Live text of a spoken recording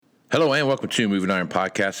Hello and welcome to Moving Iron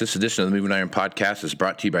Podcast. This edition of the Moving Iron Podcast is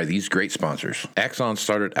brought to you by these great sponsors. Axon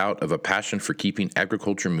started out of a passion for keeping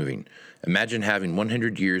agriculture moving. Imagine having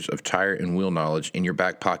 100 years of tire and wheel knowledge in your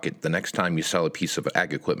back pocket the next time you sell a piece of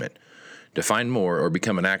ag equipment. To find more or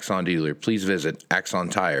become an Axon dealer, please visit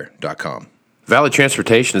axontire.com. Valley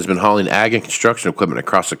Transportation has been hauling ag and construction equipment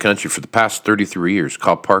across the country for the past 33 years.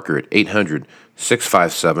 Call Parker at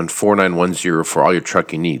 800-657-4910 for all your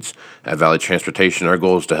trucking needs. At Valley Transportation, our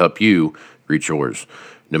goal is to help you reach yours.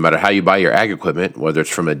 No matter how you buy your ag equipment, whether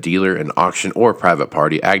it's from a dealer, an auction, or a private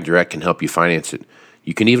party, AgDirect can help you finance it.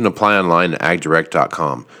 You can even apply online at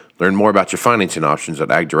agdirect.com. Learn more about your financing options at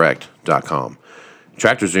agdirect.com.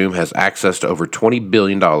 TractorZoom has access to over $20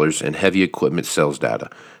 billion in heavy equipment sales data.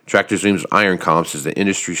 TractorZoom's Iron Comps is the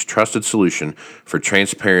industry's trusted solution for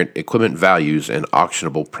transparent equipment values and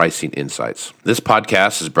auctionable pricing insights. This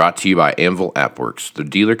podcast is brought to you by Anvil AppWorks. The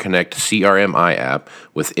Dealer Connect CRMI app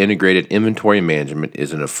with integrated inventory management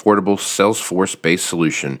is an affordable Salesforce-based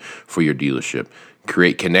solution for your dealership.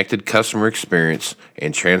 Create connected customer experience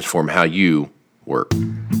and transform how you work.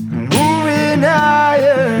 Moving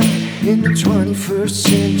higher in the 21st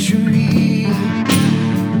century.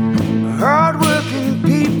 Hard-working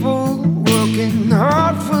people working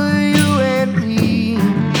hard for you and me.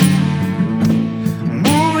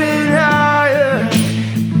 Moving higher,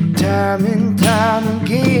 time and time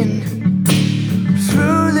again.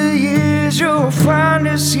 Through the years you'll find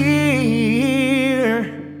us here.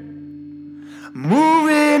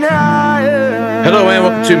 Moving higher. Hello and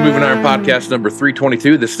welcome to Moving Iron Podcast number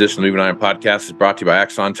 322. This edition of the Moving Iron Podcast is brought to you by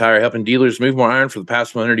Axon Tire, helping dealers move more iron for the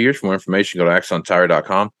past 100 years. For more information, go to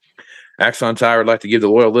axontire.com. Axon Tire would like to give the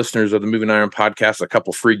loyal listeners of the Moving Iron Podcast a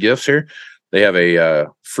couple free gifts here. They have a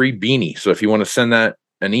free beanie. So if you want to send that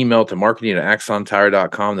an email to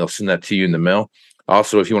marketing@axontire.com, they'll send that to you in the mail.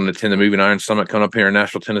 Also, if you want to attend the Moving Iron Summit coming up here in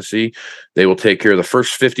Nashville, Tennessee, they will take care of the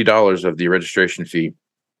first $50 of the registration fee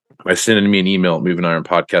by sending me an email at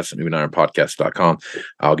movingironpodcast@movingironpodcast.com.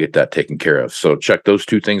 I'll get that taken care of. So check those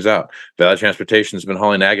two things out. Valley Transportation has been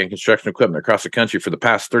hauling ag and construction equipment across the country for the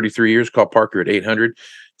past 33 years. Call Parker at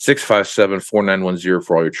 800-657-4910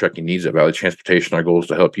 for all your trucking needs. At Valley Transportation, our goal is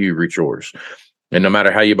to help you reach yours. And no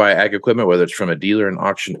matter how you buy ag equipment, whether it's from a dealer, an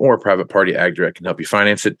auction, or a private party, AgDirect can help you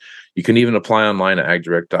finance it. You can even apply online at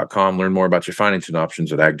agdirect.com. Learn more about your financing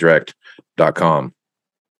options at agdirect.com.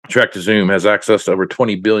 TractorZoom has access to over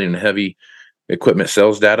 20 billion in heavy equipment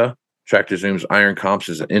sales data. TractorZoom's Iron Comps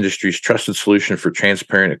is the industry's trusted solution for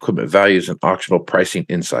transparent equipment values and auctionable pricing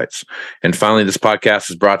insights. And finally, this podcast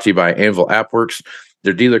is brought to you by Anvil AppWorks.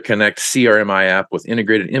 Their Dealer Connect CRMI app with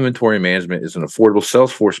integrated inventory management is an affordable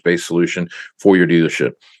Salesforce-based solution for your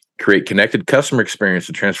dealership. Create connected customer experience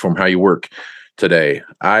to transform how you work today.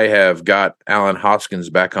 I have got Alan Hoskins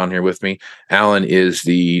back on here with me. Alan is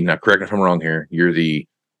now correct me if I'm wrong here, you're the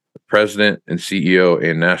President and CEO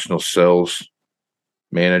and National Sales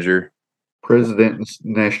Manager. President and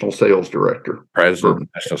National Sales Director. President and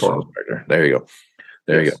National Sales Director. There you go.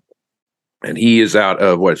 There you go. And he is out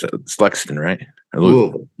of, what is it? It's Lexington, right?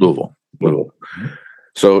 Louisville. Mm-hmm.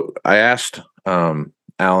 So I asked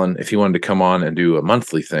Alan if he wanted to come on and do a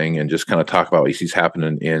monthly thing and just kind of talk about what he sees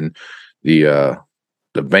happening in the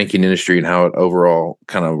banking industry and how it overall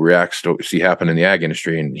kind of reacts to what we see happen in the ag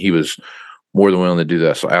industry. And he was more than willing to do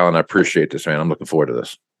that. So, Alan, I appreciate this, man. I'm looking forward to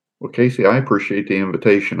this. Well, Casey, I appreciate the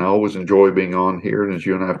invitation. I always enjoy being on here. And as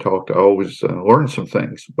you and I have talked, I always learn some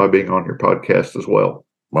things by being on your podcast as well.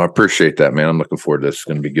 Well, I appreciate that, man. I'm looking forward to this. It's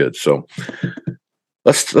going to be good. So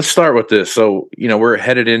let's start with this. So, we're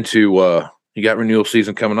headed into you got renewal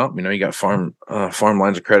season coming up. You got farm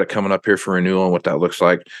lines of credit coming up here for renewal and what that looks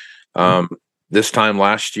like. This time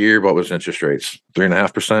last year, what was interest rates?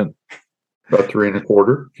 3.5%? About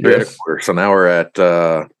 3.25%. Yes. So now we're at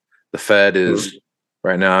the Fed is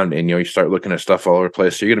right now, and you start looking at stuff all over the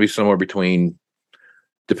place. So you're going to be somewhere between,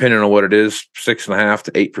 depending on what it is, 6.5%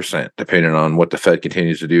 to 8%, depending on what the Fed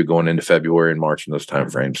continues to do going into February and March in those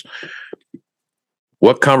timeframes.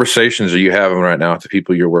 What conversations are you having right now with the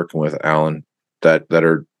people you're working with, Alan, that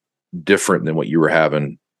are different than what you were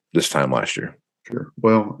having this time last year? Sure.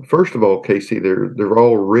 Well, first of all, Casey, there've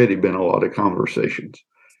already been a lot of conversations.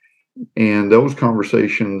 And those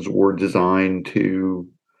conversations were designed to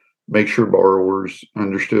make sure borrowers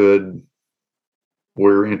understood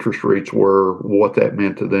where interest rates were, what that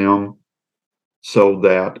meant to them, so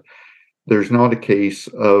that there's not a case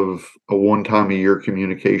of a one-time-a-year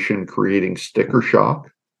communication creating sticker shock,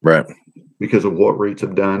 right, because of what rates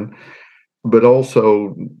have done, but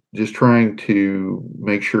also just trying to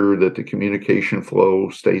make sure that the communication flow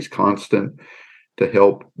stays constant to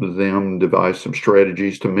help them devise some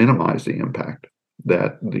strategies to minimize the impact.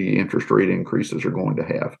 that the interest rate increases are going to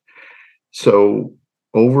have. So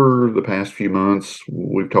over the past few months,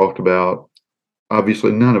 we've talked about,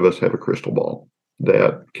 obviously, none of us have a crystal ball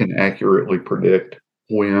that can accurately predict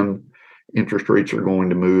when interest rates are going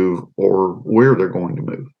to move or where they're going to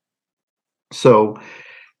move. So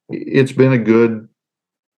it's been a good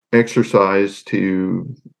exercise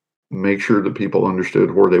to make sure that people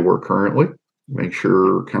understood where they were currently, make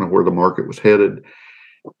sure kind of where the market was headed,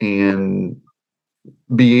 and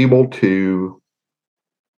be able to,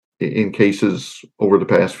 in cases over the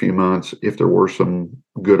past few months, if there were some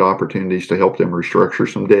good opportunities to help them restructure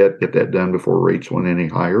some debt, get that done before rates went any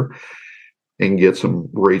higher and get some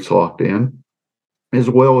rates locked in, as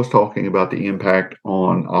well as talking about the impact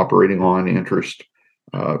on operating line interest,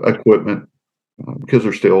 equipment, because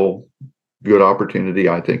there's still good opportunity,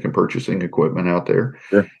 I think, in purchasing equipment out there.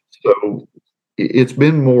 Sure. So it's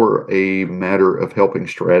been more a matter of helping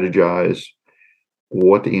strategize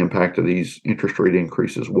what the impact of these interest rate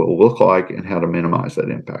increases will look like and how to minimize that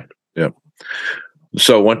impact. Yeah.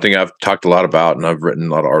 So one thing I've talked a lot about, and I've written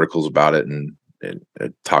a lot of articles about it, and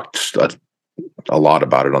talked a lot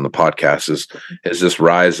about it on the podcast, is this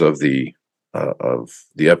rise of the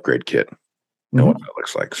upgrade kit and what that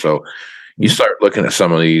looks like. So you start looking at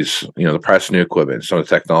some of these, the price of new equipment, some of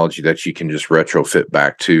the technology that you can just retrofit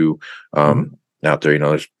back to out there.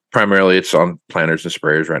 There's primarily it's on planters and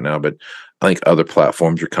sprayers right now, but I think other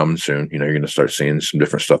platforms are coming soon. You're going to start seeing some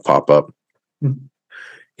different stuff pop up.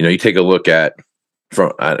 You take a look at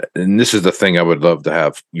and this is the thing I would love to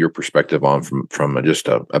have your perspective on from just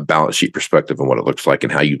a balance sheet perspective and what it looks like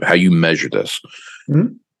and how you measure this.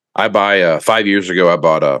 I buy 5 years ago, I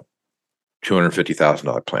bought a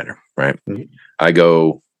 $250,000 planter, right? I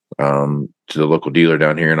go to the local dealer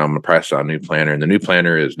down here and I'm going to price out a new planter, and the new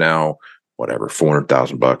planter is now whatever,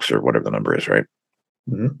 $400,000 or whatever the number is, right?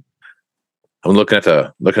 I'm looking at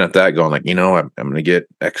that going like, I'm going to get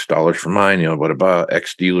X dollars for mine. What about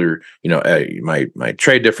X dealer? My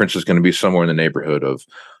trade difference is going to be somewhere in the neighborhood of,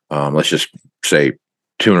 let's just say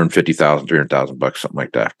 $250,000, $300,000, something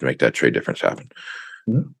like that, to make that trade difference happen.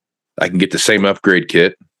 I can get the same upgrade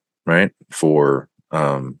kit, right, for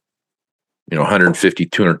 $150,000,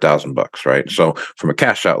 $200,000, right? So from a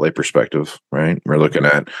cash outlay perspective, right, we're looking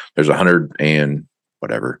at there's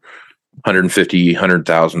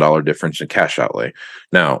 $150,000 difference in cash outlay.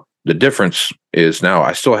 Now the difference is now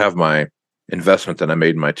I still have my investment that I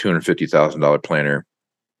made in my $250,000 planter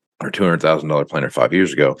or $200,000 planter 5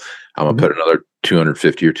 years ago. I'm gonna put another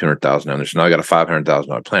 $250,000 or $200,000 on there. So now I got a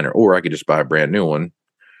 $500,000 planter, or I could just buy a brand new one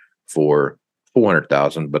for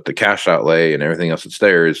 $400,000. But the cash outlay and everything else that's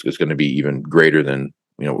there is going to be even greater than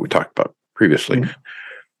what we talked about previously.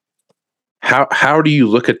 How do you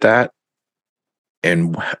look at that?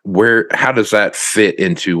 And how does that fit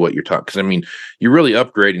into what you're talking? Because you're really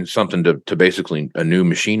upgrading something to basically a new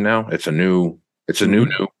machine now. It's new. It's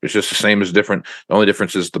just the same as different. The only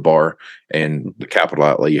difference is the bar and the capital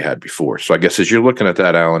outlay you had before. So I guess as you're looking at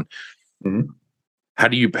that, Alan, how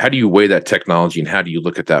do you weigh that technology, and how do you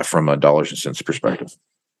look at that from a dollars and cents perspective?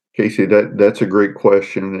 Casey, that's a great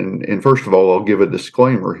question. And first of all, I'll give a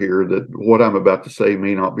disclaimer here that what I'm about to say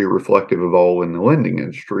may not be reflective of all in the lending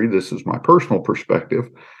industry. This is my personal perspective.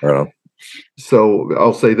 So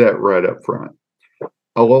I'll say that right up front.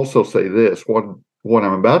 I'll also say this, what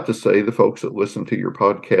I'm about to say, the folks that listen to your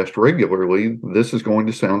podcast regularly, this is going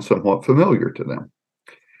to sound somewhat familiar to them.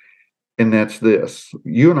 And that's this.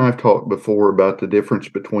 You and I have talked before about the difference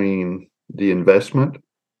between the investment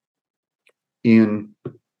in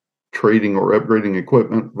trading or upgrading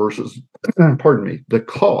equipment versus, the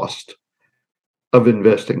cost of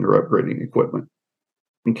investing or upgrading equipment.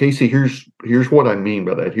 And Casey, here's what I mean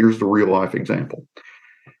by that. Here's the real life example.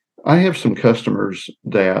 I have some customers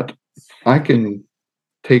that I can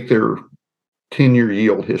take their 10-year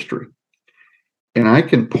yield history, and I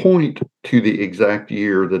can point to the exact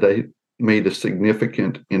year that they made a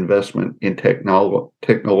significant investment in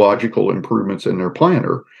technological improvements in their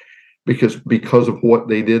planter, because of what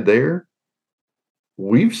they did there,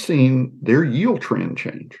 we've seen their yield trend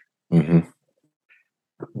change.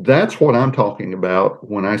 That's what I'm talking about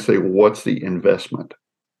when I say what's the investment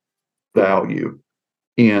value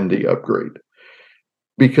in the upgrade.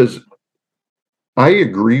 Because I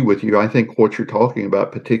agree with you. I think what you're talking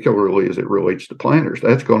about, particularly as it relates to planters,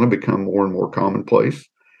 that's going to become more and more commonplace,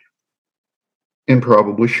 and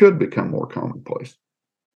probably should become more commonplace.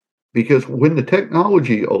 Because when the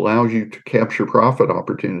technology allows you to capture profit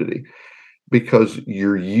opportunity because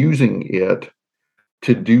you're using it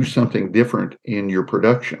to do something different in your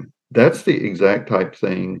production, that's the exact type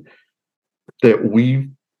thing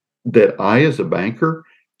that I, as a banker,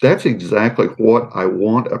 That's exactly what I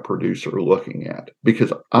want a producer looking at,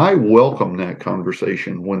 because I welcome that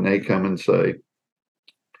conversation when they come and say,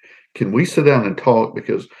 can we sit down and talk?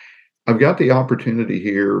 Because I've got the opportunity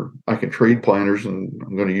here. I can trade planners, and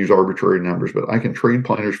I'm going to use arbitrary numbers, but I can trade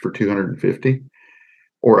planners for 250,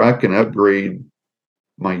 or I can upgrade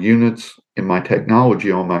my units and my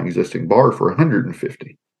technology on my existing bar for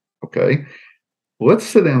 150. Okay. Let's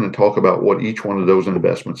sit down and talk about what each one of those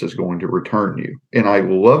investments is going to return you. And I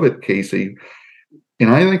love it, Casey.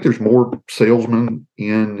 And I think there's more salesmen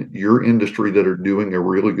in your industry that are doing a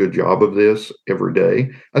really good job of this every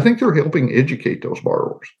day. I think they're helping educate those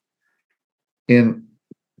borrowers. And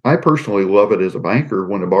I personally love it as a banker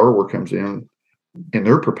when a borrower comes in and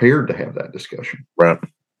they're prepared to have that discussion. Right.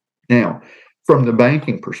 Now, from the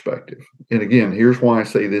banking perspective, and again, here's why I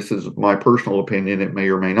say this is my personal opinion. It may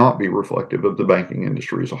or may not be reflective of the banking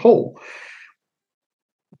industry as a whole.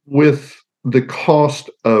 With the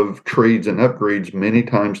cost of trades and upgrades, many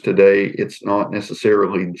times today, it's not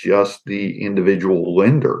necessarily just the individual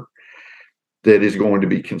lender that is going to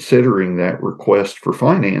be considering that request for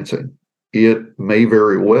financing. It may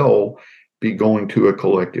very well be going to a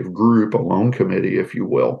collective group, a loan committee, if you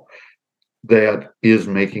will, that is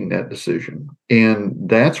making that decision. And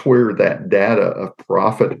that's where that data of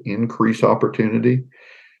profit increase opportunity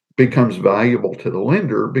becomes valuable to the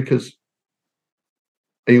lender, because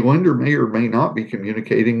a lender may or may not be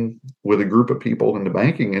communicating with a group of people in the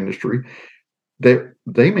banking industry that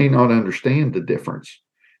they may not understand the difference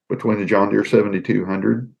between a John Deere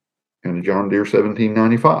 7200 and a John Deere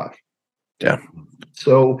 1795. Yeah.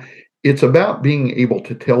 So it's about being able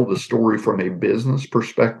to tell the story from a business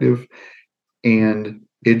perspective and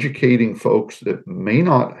educating folks that may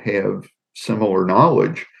not have similar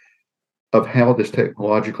knowledge of how this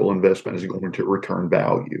technological investment is going to return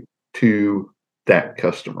value to that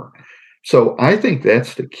customer. So I think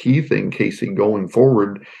that's the key thing, Casey, going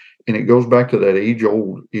forward. And it goes back to that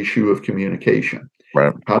age-old issue of communication.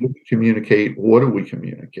 Right. How do we communicate? What do we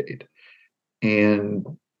communicate? And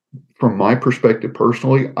from my perspective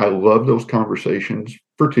personally, I love those conversations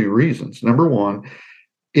for two reasons. Number one,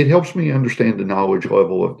 it helps me understand the knowledge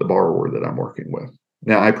level of the borrower that I'm working with.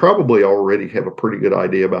 Now, I probably already have a pretty good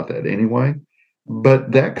idea about that anyway,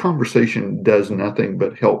 but that conversation does nothing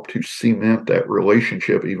but help to cement that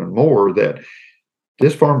relationship even more, that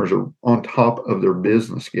this farmers are on top of their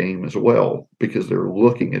business game as well, because they're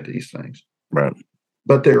looking at these things. Right.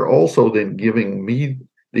 But they're also then giving me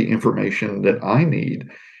the information that I need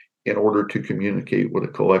in order to communicate with a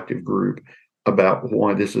collective group about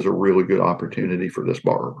why this is a really good opportunity for this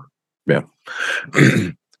borrower. Yeah.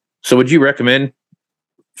 So would you recommend,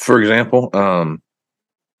 for example,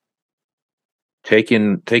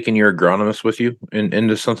 taking your agronomist with you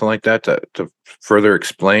into something like that to further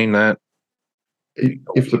explain that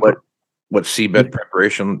If what seedbed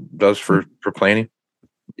preparation does for planting?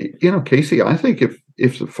 Casey, I think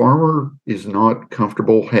if the farmer is not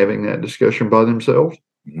comfortable having that discussion by themselves,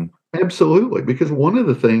 absolutely. Because one of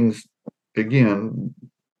the things, again,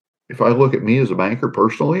 if I look at me as a banker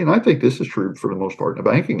personally, and I think this is true for the most part in the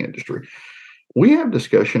banking industry, we have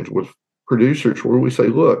discussions with producers where we say,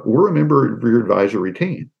 look, we're a member of your advisory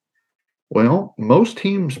team. Well, most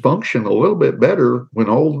teams function a little bit better when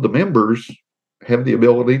all the members have the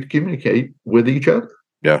ability to communicate with each other.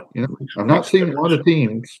 Yeah. I'm not seeing a lot of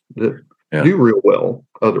teams that Yeah. do real well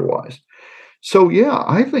otherwise. So, yeah,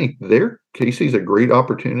 I think Casey's a great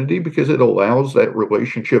opportunity, because it allows that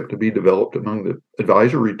relationship to be developed among the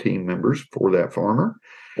advisory team members for that farmer.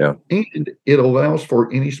 Yeah. And it allows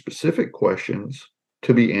for any specific questions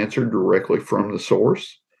to be answered directly from the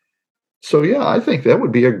source. So, yeah, I think that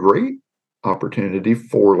would be a great opportunity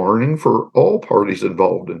for learning for all parties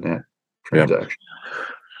involved in that transaction. Yeah.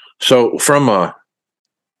 So from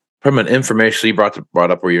an information, so you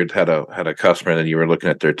brought up where you had a customer and you were looking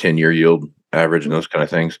at their 10-year yield average and those kind of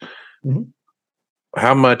things. Mm-hmm.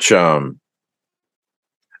 How much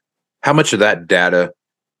of that data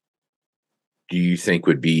do you think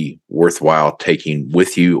would be worthwhile taking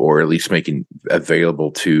with you, or at least making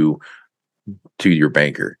available to your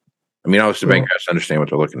banker? I mean, obviously, the banker has to understand what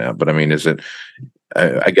they're looking at, but I mean, is it?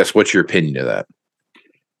 I guess, what's your opinion of that?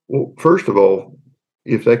 Well, first of all,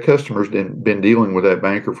 if that customer's been dealing with that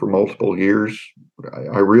banker for multiple years,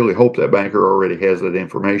 I really hope that banker already has that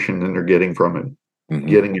information and they're getting from it,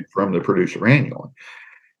 getting it from the producer annually.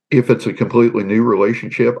 If it's a completely new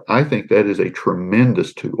relationship, I think that is a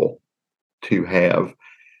tremendous tool to have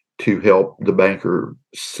to help the banker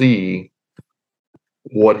see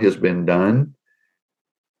what has been done.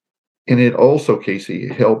 And it also, Casey,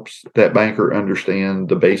 helps that banker understand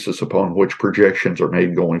the basis upon which projections are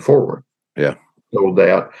made going forward. Yeah. so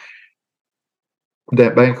that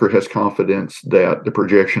banker has confidence that the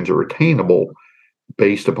projections are attainable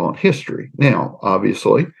based upon history. Now,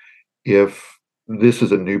 obviously, if this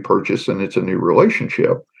is a new purchase and it's a new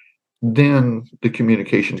relationship, then the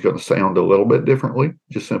communication is going to sound a little bit differently,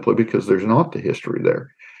 just simply because there's not the history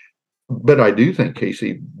there. But I do think,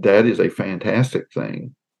 Casey, that is a fantastic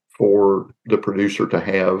thing for the producer to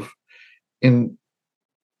have. And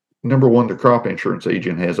number one, the crop insurance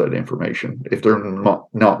agent has that information if they're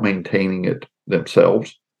not maintaining it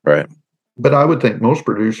themselves. Right. But I would think most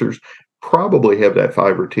producers probably have that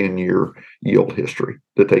 5 or 10 year yield history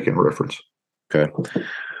that they can reference. Okay.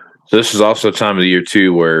 So this is also a time of the year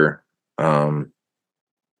too where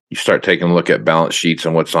you start taking a look at balance sheets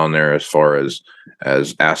and what's on there as far as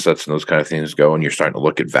assets and those kind of things go, and you're starting to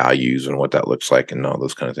look at values and what that looks like and all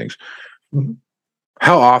those kind of things. Mm-hmm.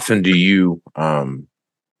 How often do you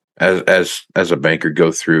as a banker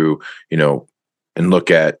go through, and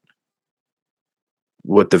look at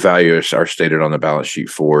what the values are stated on the balance sheet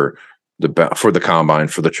for the combine,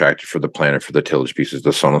 for the tractor, for the planter, for the tillage pieces,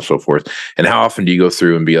 so on and so forth? And how often do you go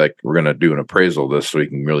through and be like, we're going to do an appraisal of this so we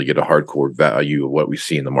can really get a hardcore value of what we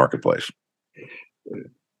see in the marketplace?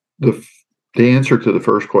 The answer to the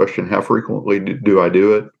first question, how frequently do I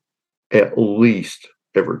do it? At least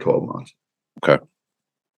every 12 months. Okay.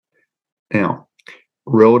 Now,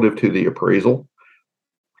 relative to the appraisal,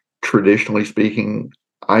 traditionally speaking,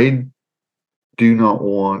 I do not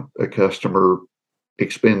want a customer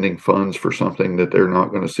expending funds for something that they're not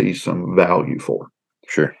going to see some value for.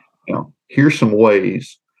 Sure. Now, here's some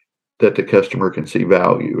ways that the customer can see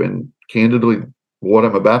value. And candidly, what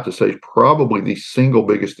I'm about to say is probably the single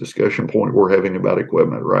biggest discussion point we're having about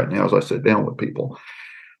equipment right now as I sit down with people.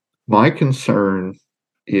 My concern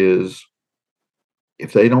is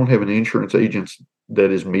if they don't have an insurance agent that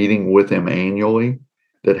is meeting with them annually,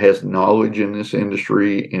 that has knowledge in this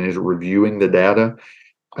industry and is reviewing the data,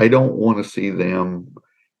 I don't want to see them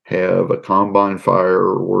have a combine fire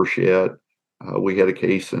or worse yet. We had a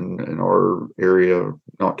case in our area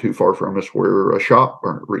not too far from us where a shop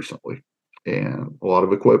burnt recently and a lot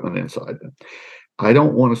of equipment inside them. I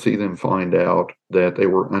don't want to see them find out that they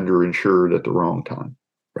were underinsured at the wrong time.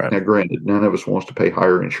 Right. Now, granted, none of us wants to pay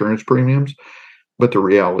higher insurance premiums, but the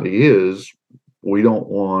reality is we don't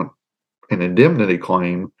want an indemnity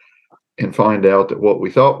claim and find out that what we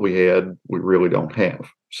thought we had, we really don't have.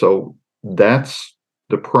 So that's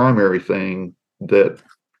the primary thing that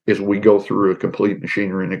as we go through a complete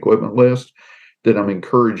machinery and equipment list, that I'm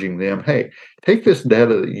encouraging them, hey, take this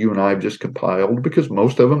data that you and I have just compiled, because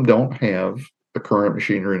most of them don't have a current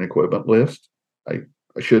machinery and equipment list. I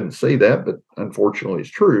shouldn't say that, but unfortunately it's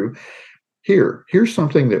true. Here's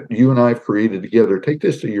something that you and I have created together. Take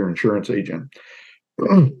this to your insurance agent.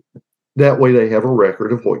 That way they have a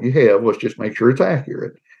record of what you have. Let's just make sure it's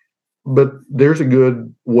accurate. But there's a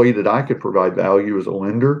good way that I could provide value as a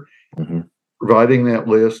lender, providing that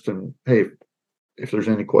list. And hey, if there's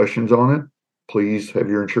any questions on it, please have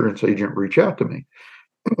your insurance agent reach out to me.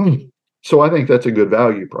 So I think that's a good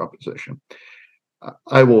value proposition.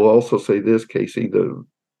 I will also say this, Casey,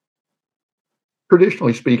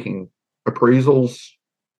 traditionally speaking, appraisals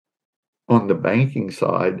on the banking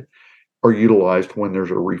side are utilized when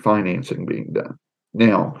there's a refinancing being done.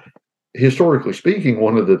 Now, historically speaking,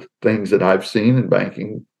 one of the things that I've seen in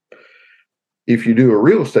banking, if you do a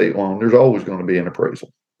real estate loan, there's always going to be an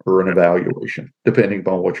appraisal or an evaluation, depending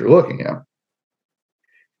upon what you're looking at.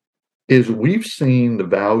 Is we've seen the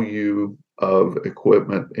value of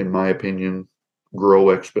equipment, in my opinion, grow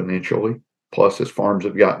exponentially. Plus, as farms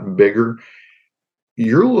have gotten bigger,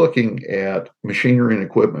 you're looking at machinery and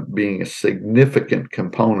equipment being a significant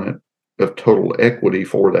component of total equity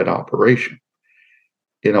for that operation.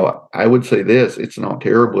 I would say this, it's not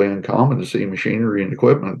terribly uncommon to see machinery and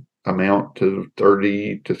equipment amount to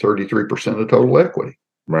 30 to 33% of total equity,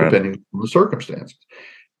 depending on the circumstances.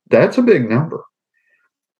 That's a big number.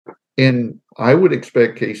 And I would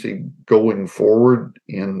expect, Casey, going forward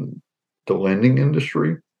in the lending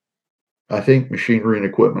industry, I think machinery and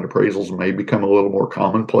equipment appraisals may become a little more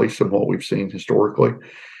commonplace than what we've seen historically.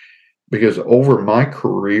 Because over my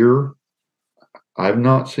career, I've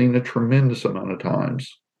not seen a tremendous amount of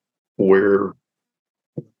times where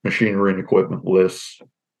machinery and equipment lists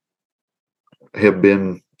have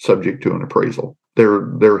been subject to an appraisal.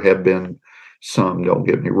 There have been some, don't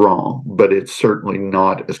get me wrong, but it's certainly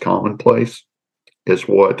not as commonplace as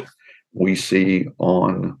what we see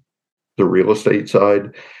on the real estate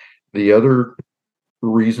side. The other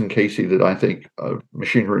reason, Casey, that I think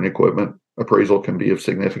machinery and equipment appraisal can be of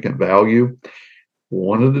significant value,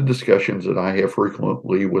 one of the discussions that I have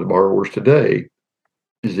frequently with borrowers today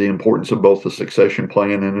is the importance of both a succession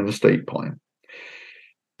plan and an estate plan.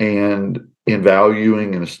 And in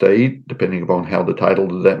valuing an estate, depending upon how the title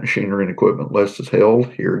to that machinery and equipment list is held,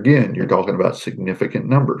 here again, you're talking about significant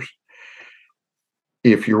numbers.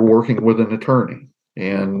 If you're working with an attorney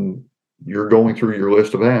and you're going through your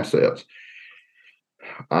list of assets,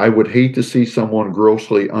 I would hate to see someone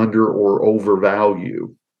grossly under or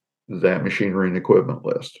overvalue that machinery and equipment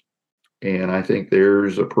list. And I think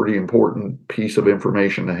there's a pretty important piece of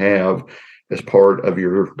information to have as part of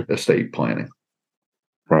your estate planning.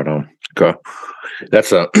 Right on. Okay.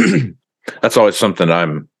 That's that's always something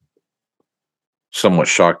I'm somewhat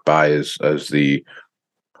shocked by is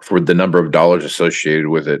for the number of dollars associated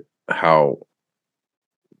with it. How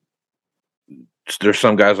there's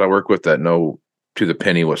some guys I work with that know to the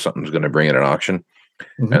penny what something's going to bring at an auction,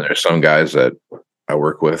 Mhm. and there's some guys that I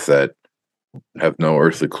work with that have no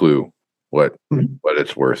earthly clue what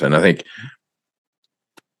it's worth. And I think,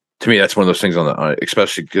 to me, that's one of those things on the,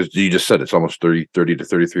 especially because you just said it's almost 30 to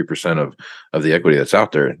 33% of the equity that's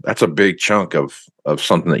out there. That's a big chunk of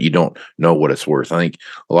something that you don't know what it's worth. I think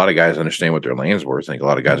a lot of guys understand what their land's worth. I think a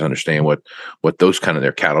lot of guys understand what those kind of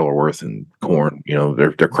their cattle are worth and corn,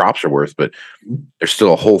 their crops are worth, but there's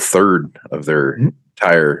still a whole third of their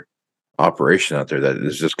entire operation out there that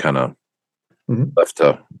is just kind of left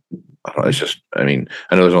to, I don't know, it's just, I mean,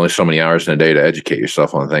 I know there's only so many hours in a day to educate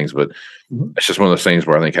yourself on things, but it's just one of those things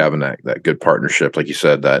where I think having that good partnership, like you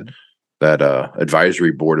said, that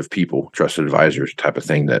advisory board of people, trusted advisors type of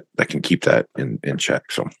thing that can keep that in check.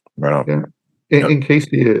 So right on. Yeah. In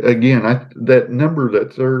Casey, again, that number,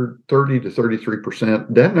 that 30 to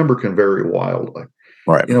 33%, that number can vary wildly.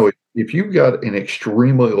 Right. If you've got an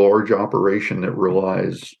extremely large operation that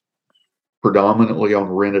relies predominantly on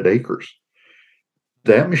rented acres,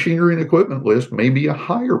 that machinery and equipment list may be a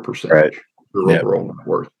higher percentage of your overall net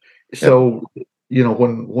worth. So,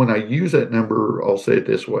 when I use that number, I'll say it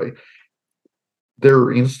this way. There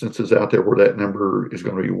are instances out there where that number is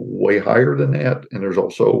going to be way higher than that, and there's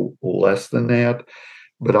also less than that.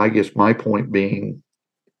 But I guess my point being,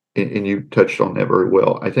 and you touched on that very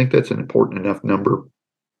well, I think that's an important enough number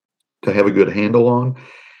to have a good handle on.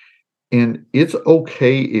 And it's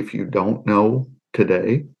okay if you don't know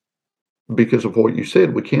today, because of what you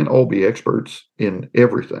said. We can't all be experts in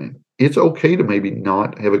everything. It's okay to maybe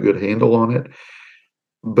not have a good handle on it.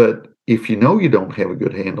 But if you know you don't have a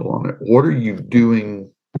good handle on it, what are you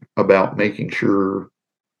doing about making sure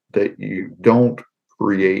that you don't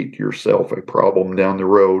create yourself a problem down the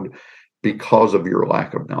road because of your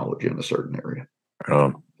lack of knowledge in a certain area?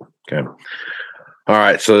 Okay. All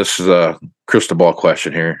right. So this is a crystal ball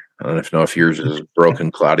question here. I don't know if yours is as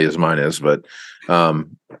broken, cloudy as mine is, but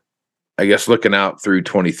I guess looking out through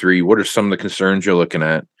 23, what are some of the concerns you're looking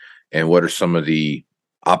at, and what are some of the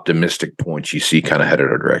optimistic points you see kind of headed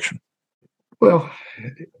our direction? Well,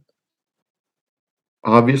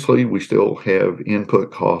 obviously, we still have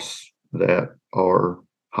input costs that are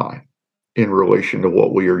high in relation to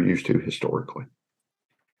what we are used to historically.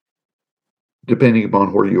 Depending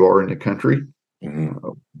upon where you are in the country,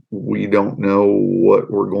 we don't know what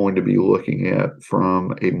we're going to be looking at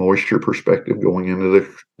from a moisture perspective going into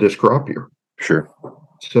this crop year. Sure.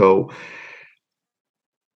 So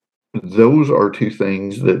those are two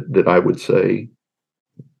things that I would say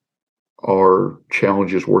are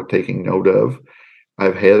challenges worth taking note of.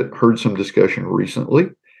 I've heard some discussion recently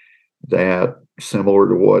that, similar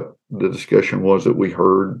to what the discussion was that we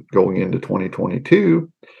heard going into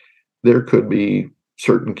 2022, there could be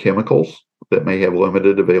certain chemicals that may have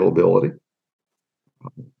limited availability.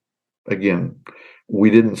 Again, we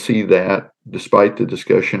didn't see that, despite the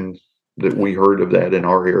discussion that we heard of that in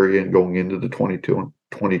our area and going into the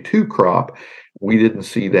 22 crop. We didn't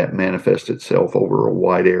see that manifest itself over a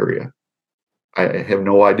wide area. I have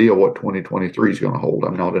no idea what 2023 is going to hold.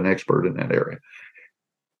 I'm not an expert in that area,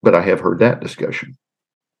 but I have heard that discussion.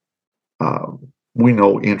 We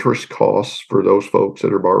know interest costs for those folks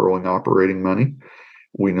that are borrowing operating money.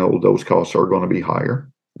 We know those costs are going to be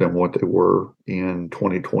higher than what they were in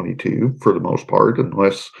 2022 for the most part,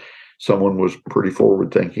 unless someone was pretty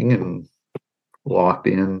forward thinking and locked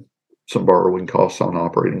in some borrowing costs on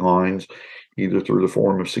operating lines, either through the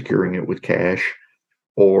form of securing it with cash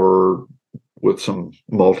or with some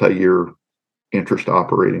multi-year interest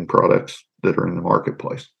operating products that are in the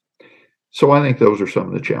marketplace. So I think those are some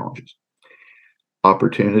of the challenges.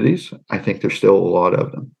 Opportunities, I think there's still a lot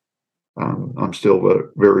of them. I'm still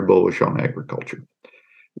very bullish on agriculture.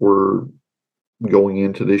 We're going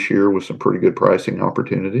into this year with some pretty good pricing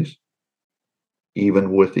opportunities.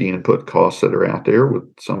 Even with the input costs that are out there, with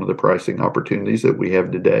some of the pricing opportunities that we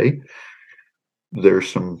have today,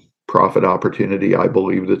 there's some profit opportunity I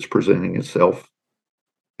believe that's presenting itself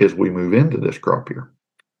as we move into this crop year.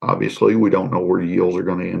 Obviously, we don't know where yields are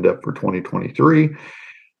going to end up for 2023,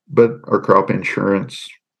 but our crop insurance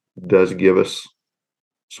does give us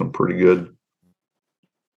some pretty good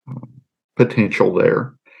potential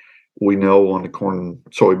there. We know on the corn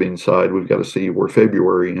soybean side, we've got to see where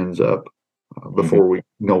February ends up before we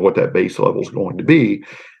know what that base level is going to be.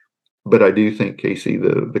 But I do think, Casey,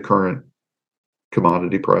 the current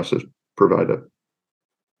commodity prices provide a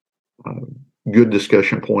good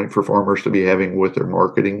discussion point for farmers to be having with their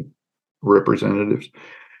marketing representatives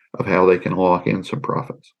of how they can lock in some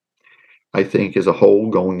profits. I think as a whole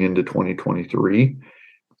going into 2023,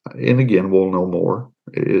 and again, we'll know more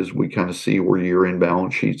as we kind of see where year-end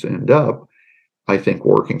balance sheets end up. I think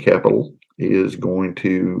working capital is going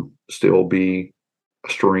to still be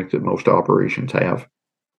a strength that most operations have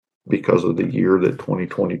because of the year that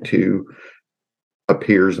 2022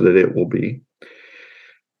 appears that it will be.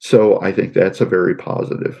 So I think that's a very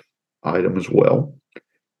positive item as well.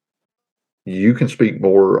 You can speak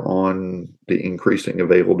more on the increasing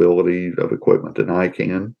availability of equipment than I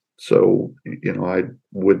can. So, I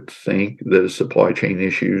would think that as supply chain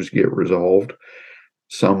issues get resolved,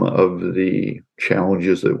 some of the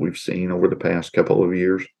challenges that we've seen over the past couple of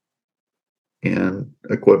years in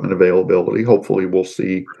equipment availability, hopefully we'll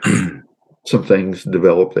see some things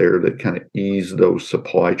develop there that kind of ease those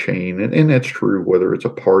supply chain. And that's true whether it's a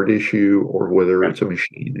part issue or whether it's a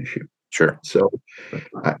machine issue. Sure. So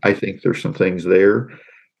I think there's some things there.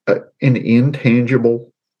 An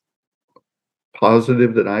intangible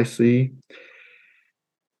positive that I see,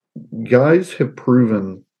 guys have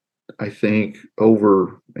proven, I think,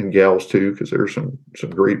 and gals too, because there's some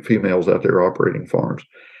great females out there operating farms.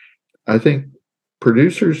 I think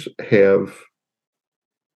producers have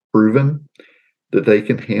proven that they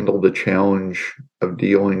can handle the challenge of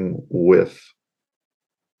dealing with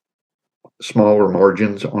smaller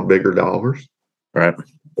margins on bigger dollars. Right.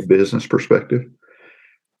 A business perspective.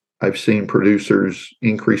 I've seen producers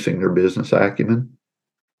increasing their business acumen.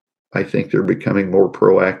 I think they're becoming more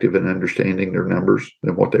proactive in understanding their numbers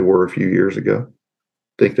than what they were a few years ago.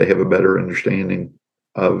 I think they have a better understanding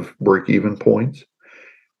of break-even points.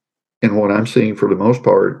 And what I'm seeing for the most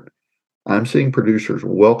part, I'm seeing producers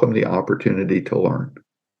welcome the opportunity to learn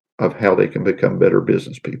of how they can become better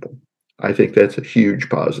business people. I think that's a huge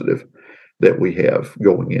positive that we have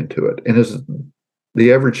going into it. And as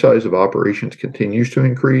the average size of operations continues to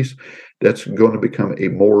increase, that's going to become a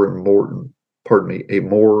more and more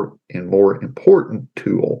important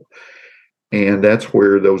tool. And that's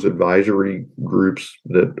where those advisory groups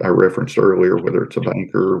that I referenced earlier, whether it's a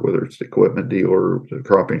banker, whether it's the equipment dealer, the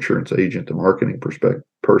crop insurance agent, the marketing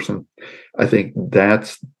person, I think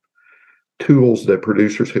that's tools that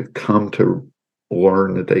producers have come to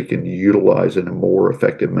learn that they can utilize in a more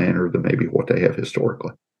effective manner than maybe what they have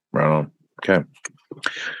historically. Right on. Okay.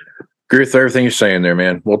 Agree with everything you're saying there,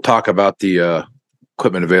 man. We'll talk about the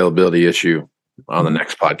equipment availability issue on the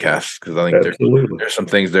next podcast, because I think there's some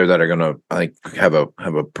things there that are going to, I think, have a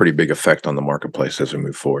pretty big effect on the marketplace as we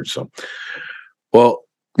move forward. So, well,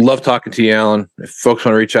 love talking to you, Alan. If folks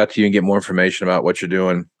want to reach out to you and get more information about what you're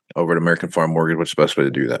doing over at American Farm Mortgage, what's the best way to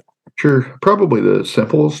do that? Sure. Probably the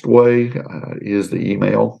simplest way is the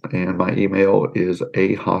email. And my email is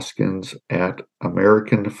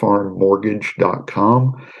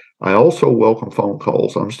ahoskins@americanfarmmortgage.com. I also welcome phone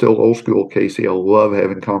calls. I'm still old school, Casey. I love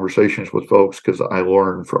having conversations with folks because I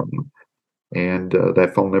learn from them. And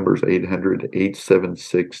that phone number is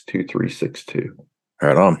 800-876-2362.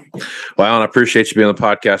 Right on. Well, Alan, I appreciate you being on the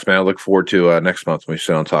podcast, man. I look forward to next month when we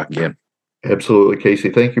sit down and talk again. Absolutely, Casey.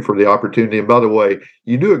 Thank you for the opportunity. And by the way,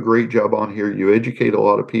 you do a great job on here. You educate a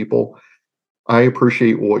lot of people. I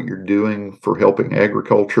appreciate what you're doing for helping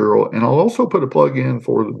agriculture. And I'll also put a plug in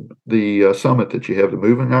for the summit that you have, the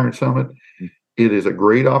Moving Iron Summit. It is a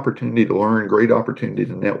great opportunity to learn, great opportunity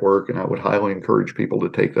to network, and I would highly encourage people to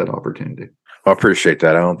take that opportunity. I appreciate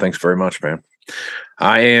that, Alan. Thanks very much, man.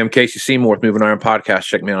 I am Casey Seymour with Moving Iron Podcast.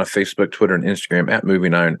 Check me out on Facebook, Twitter, and Instagram at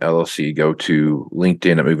Moving Iron LLC. Go to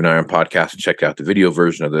LinkedIn at Moving Iron Podcast and check out the video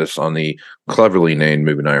version of this on the cleverly named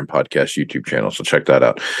Moving Iron Podcast YouTube channel. So check that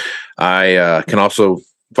out. I can also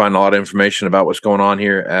find a lot of information about what's going on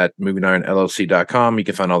here at movingironllc.com. You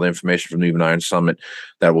can find all the information from the Moving Iron Summit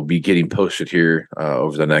that will be getting posted here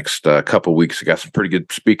over the next couple weeks. I got some pretty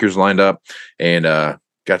good speakers lined up, and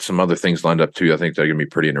got some other things lined up too. I think they're going to be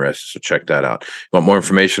pretty interesting. So check that out. If you want more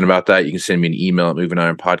information about that, you can send me an email at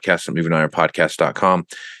movingironpodcast@movingironpodcast.com,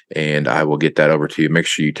 and I will get that over to you. Make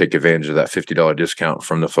sure you take advantage of that $50 discount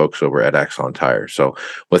from the folks over at Axon Tire. So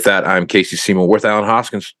with that, I'm Casey Seymour with Alan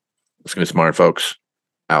Hoskins. Let's get smarter, folks.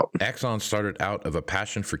 out. Axon started out of a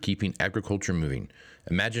passion for keeping agriculture moving.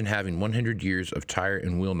 Imagine having 100 years of tire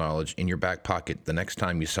and wheel knowledge in your back pocket the next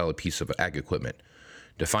time you sell a piece of ag equipment.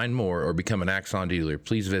 To find more or become an Axon dealer,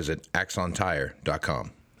 please visit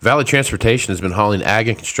axontire.com. Valley Transportation has been hauling ag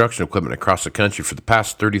and construction equipment across the country for the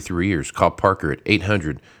past 33 years. Call Parker at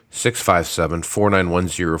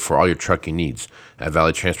 800-657-4910 for all your trucking needs. At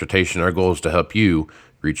Valley Transportation, our goal is to help you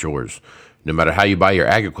reach yours. No matter how you buy your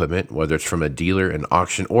ag equipment, whether it's from a dealer, an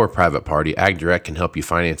auction, or a private party, AgDirect can help you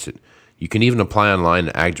finance it. You can even apply online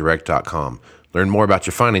at agdirect.com. Learn more about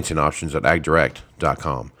your financing options at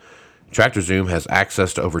agdirect.com. TractorZoom has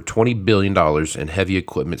access to over $20 billion in heavy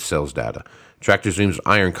equipment sales data. TractorZoom's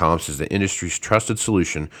Iron Comps is the industry's trusted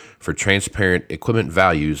solution for transparent equipment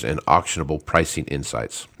values and auctionable pricing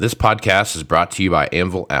insights. This podcast is brought to you by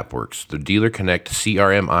Anvil AppWorks. The Dealer Connect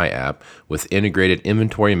CRMI app with integrated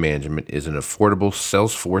inventory management is an affordable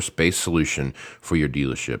Salesforce-based solution for your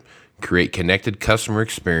dealership. Create connected customer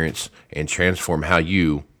experience and transform how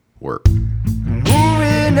you work.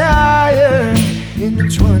 Moving higher in the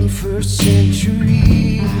 21st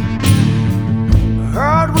century.